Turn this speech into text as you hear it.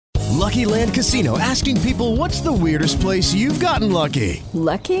Lucky Land Casino, asking people, what's the weirdest place you've gotten lucky?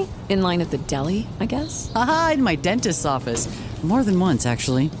 Lucky? In line at the deli, I guess? Aha, in my dentist's office. More than once,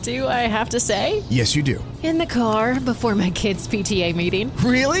 actually. Do I have to say? Yes, you do. In the car before my kids' PTA meeting.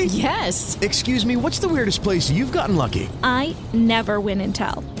 Really? Yes. Excuse me, what's the weirdest place you've gotten lucky? I never win and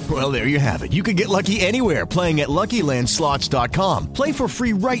tell. Well, there you have it. You can get lucky anywhere, playing at LuckyLandSlots.com. Play for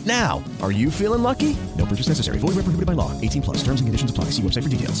free right now. Are you feeling lucky? No purchase necessary. Void where prohibited by law. 18 plus. Terms and conditions apply. See website for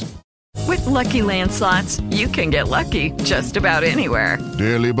details. With Lucky Land Slots, you can get lucky just about anywhere.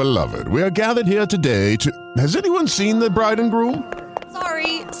 Dearly beloved, we are gathered here today to... Has anyone seen the bride and groom?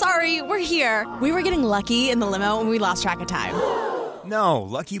 Sorry, we're here. We were getting lucky in the limo and we lost track of time. No,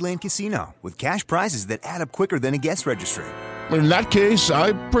 Lucky Land Casino, with cash prizes that add up quicker than a guest registry. In that case,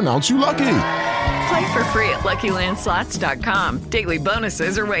 I pronounce you lucky. Play for free at LuckyLandSlots.com. Daily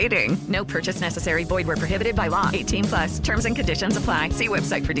bonuses are waiting. No purchase necessary. Void where prohibited by law. 18 plus. Terms and conditions apply. See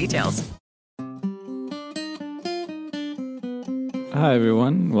website for details. Hi,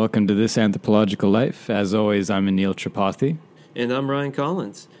 everyone. Welcome to This Anthropological Life. As always, I'm Anil Tripathi. And I'm Ryan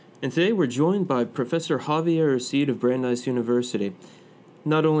Collins. And today we're joined by Professor Javier Urcid of Brandeis University.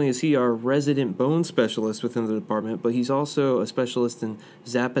 Not only is he our resident bone specialist within the department, but he's also a specialist in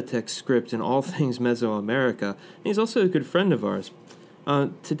Zapotec script and all things Mesoamerica. And he's also a good friend of ours.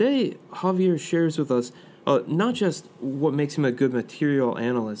 Today, Javier shares with us not just what makes him a good material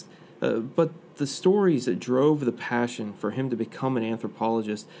analyst, but the stories that drove the passion for him to become an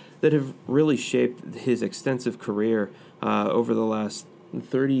anthropologist that have really shaped his extensive career over the last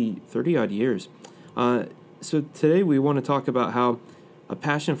 30-odd years. So today we want to talk about how a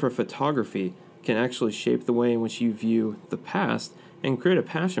passion for photography can actually shape the way in which you view the past and create a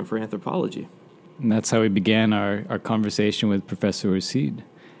passion for anthropology. And that's how we began our conversation with Professor Urcid.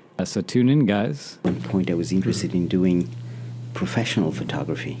 So tune in, guys. At one point I was interested in doing professional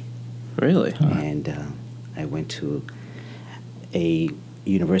photography. Really? And I went to a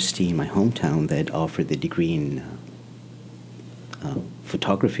university in my hometown that offered the degree in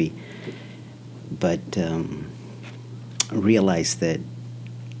photography, but realized that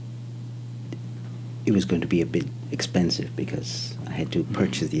it was going to be a bit expensive because I had to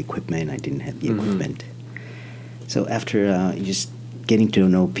purchase the equipment. I didn't have the equipment. So after just getting to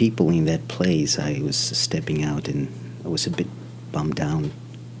know people in that place, I was stepping out and I was a bit bummed down.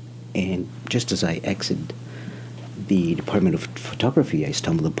 And just as I exited the Department of Photography, I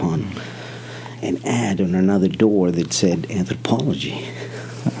stumbled upon an ad on another door that said anthropology.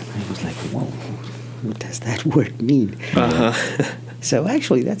 I was like, whoa, what does that word mean? So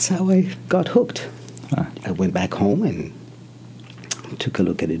actually, that's how I got hooked. I went back home and took a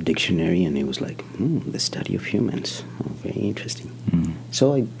look at a dictionary, and it was like, the study of humans. Oh, very interesting.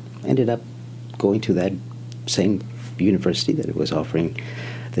 So I ended up going to that same university that was offering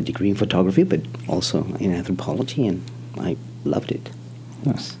the degree in photography, but also in anthropology, and I loved it.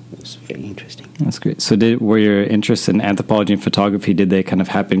 It was very interesting. That's great. So were your interests in anthropology and photography, did they kind of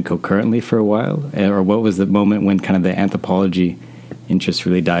happen concurrently for a while? Or what was the moment when kind of the anthropology interest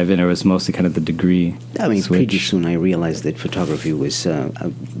really dive in, or was mostly kind of the degree switch? Pretty soon I realized that photography was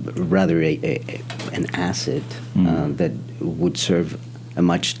rather an asset that would serve a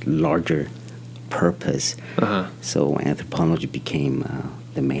much larger purpose. So anthropology became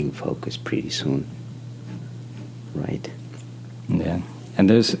the main focus pretty soon. Right. Yeah. And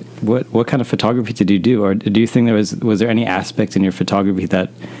there's what kind of photography did you do, or do you think was there any aspect in your photography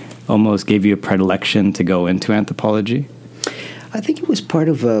that almost gave you a predilection to go into anthropology? I think it was part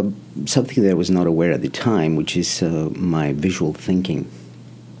of something that I was not aware at the time, which is my visual thinking.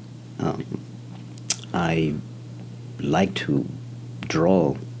 I like to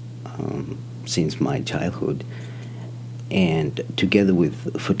draw since my childhood, and together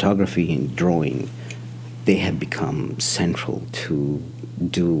with photography and drawing, they have become central to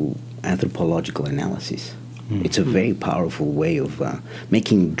do anthropological analysis. It's a very powerful way of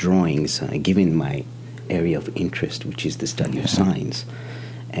making drawings, given my area of interest, which is the study of signs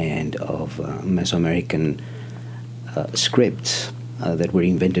and of Mesoamerican scripts that were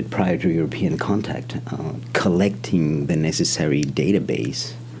invented prior to European contact, collecting the necessary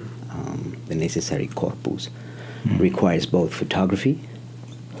database, the necessary corpus, requires both photography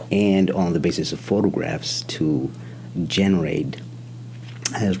and, on the basis of photographs, to generate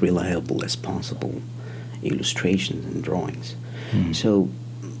as reliable as possible illustrations and drawings. So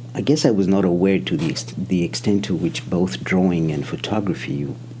I guess I was not aware to the extent to which both drawing and photography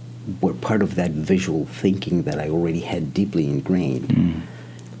were part of that visual thinking that I already had deeply ingrained.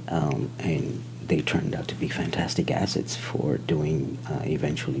 And they turned out to be fantastic assets for doing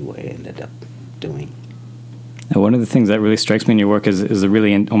eventually what I ended up doing. Now, one of the things that really strikes me in your work is a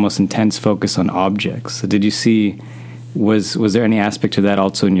really almost intense focus on objects. So did you see, was there any aspect to that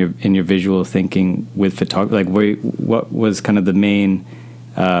also in your visual thinking with photography? Like, what was kind of the main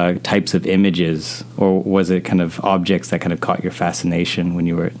types of images, or was it kind of objects that kind of caught your fascination when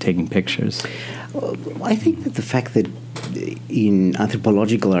you were taking pictures? I think that the fact that in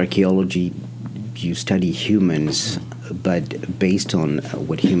anthropological archaeology you study humans, but based on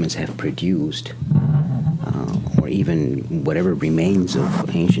what humans have produced, or even whatever remains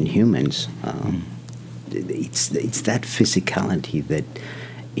of ancient humans, it's that physicality that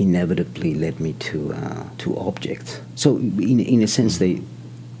inevitably led me to objects. So, in a sense, the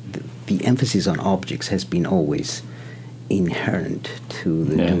emphasis on objects has been always inherent to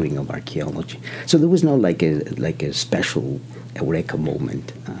the doing of archaeology. So there was no like a special eureka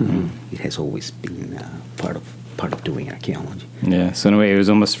moment. It has always been part of doing archaeology. Yeah. So in a way, it was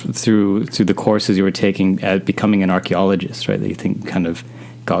almost through the courses you were taking at becoming an archaeologist, right? That you think kind of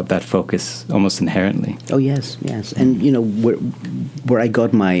got that focus almost inherently. Oh yes. And where I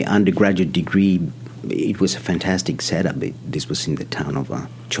got my undergraduate degree, it was a fantastic setup. This was in the town of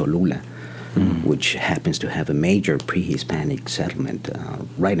Cholula, which happens to have a major pre-Hispanic settlement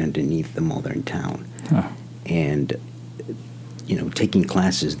right underneath the modern town. And taking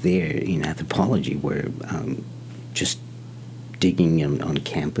classes there in anthropology were just digging on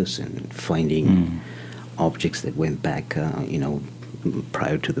campus and finding objects that went back,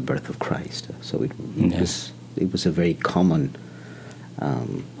 prior to the birth of Christ. So it was a very common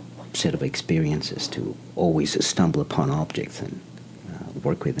set of experiences to always stumble upon objects and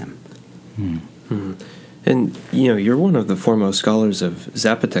work with them. And you're one of the foremost scholars of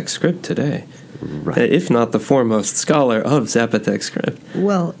Zapotec script today, right? If not the foremost scholar of Zapotec script.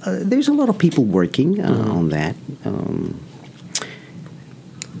 Well, there's a lot of people working on that,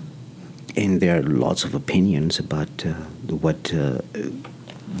 and there are lots of opinions about what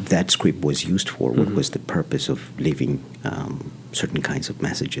that script was used for. What was the purpose of leaving certain kinds of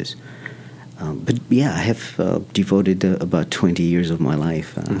messages? But yeah, I have devoted about 20 years of my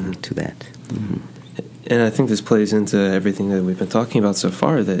life to that. And I think this plays into everything that we've been talking about so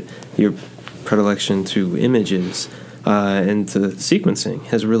far, that your predilection to images and to sequencing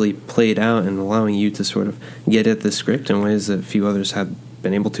has really played out in allowing you to sort of get at the script in ways that few others had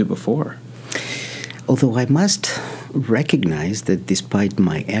been able to before. Although I must recognize that despite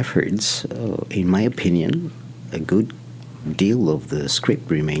my efforts, in my opinion, a good deal of the script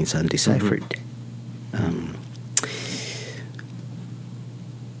remains undeciphered.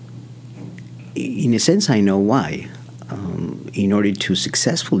 In a sense, I know why. In order to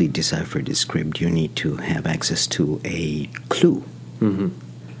successfully decipher the script, you need to have access to a clue.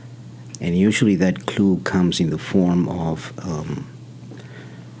 And usually that clue comes in the form of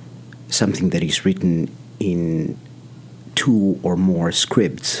something that is written in two or more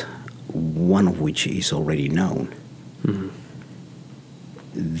scripts, one of which is already known.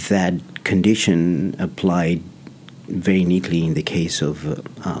 That condition applied very neatly in the case of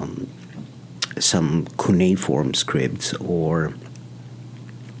some cuneiform scripts or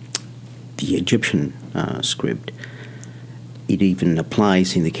the Egyptian script. It even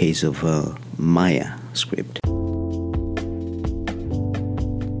applies in the case of Maya script.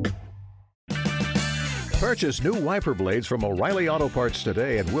 Purchase new wiper blades from O'Reilly Auto Parts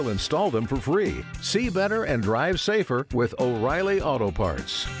today and we'll install them for free. See better and drive safer with O'Reilly Auto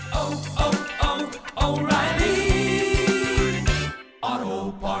Parts. O'Reilly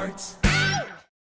Auto Parts.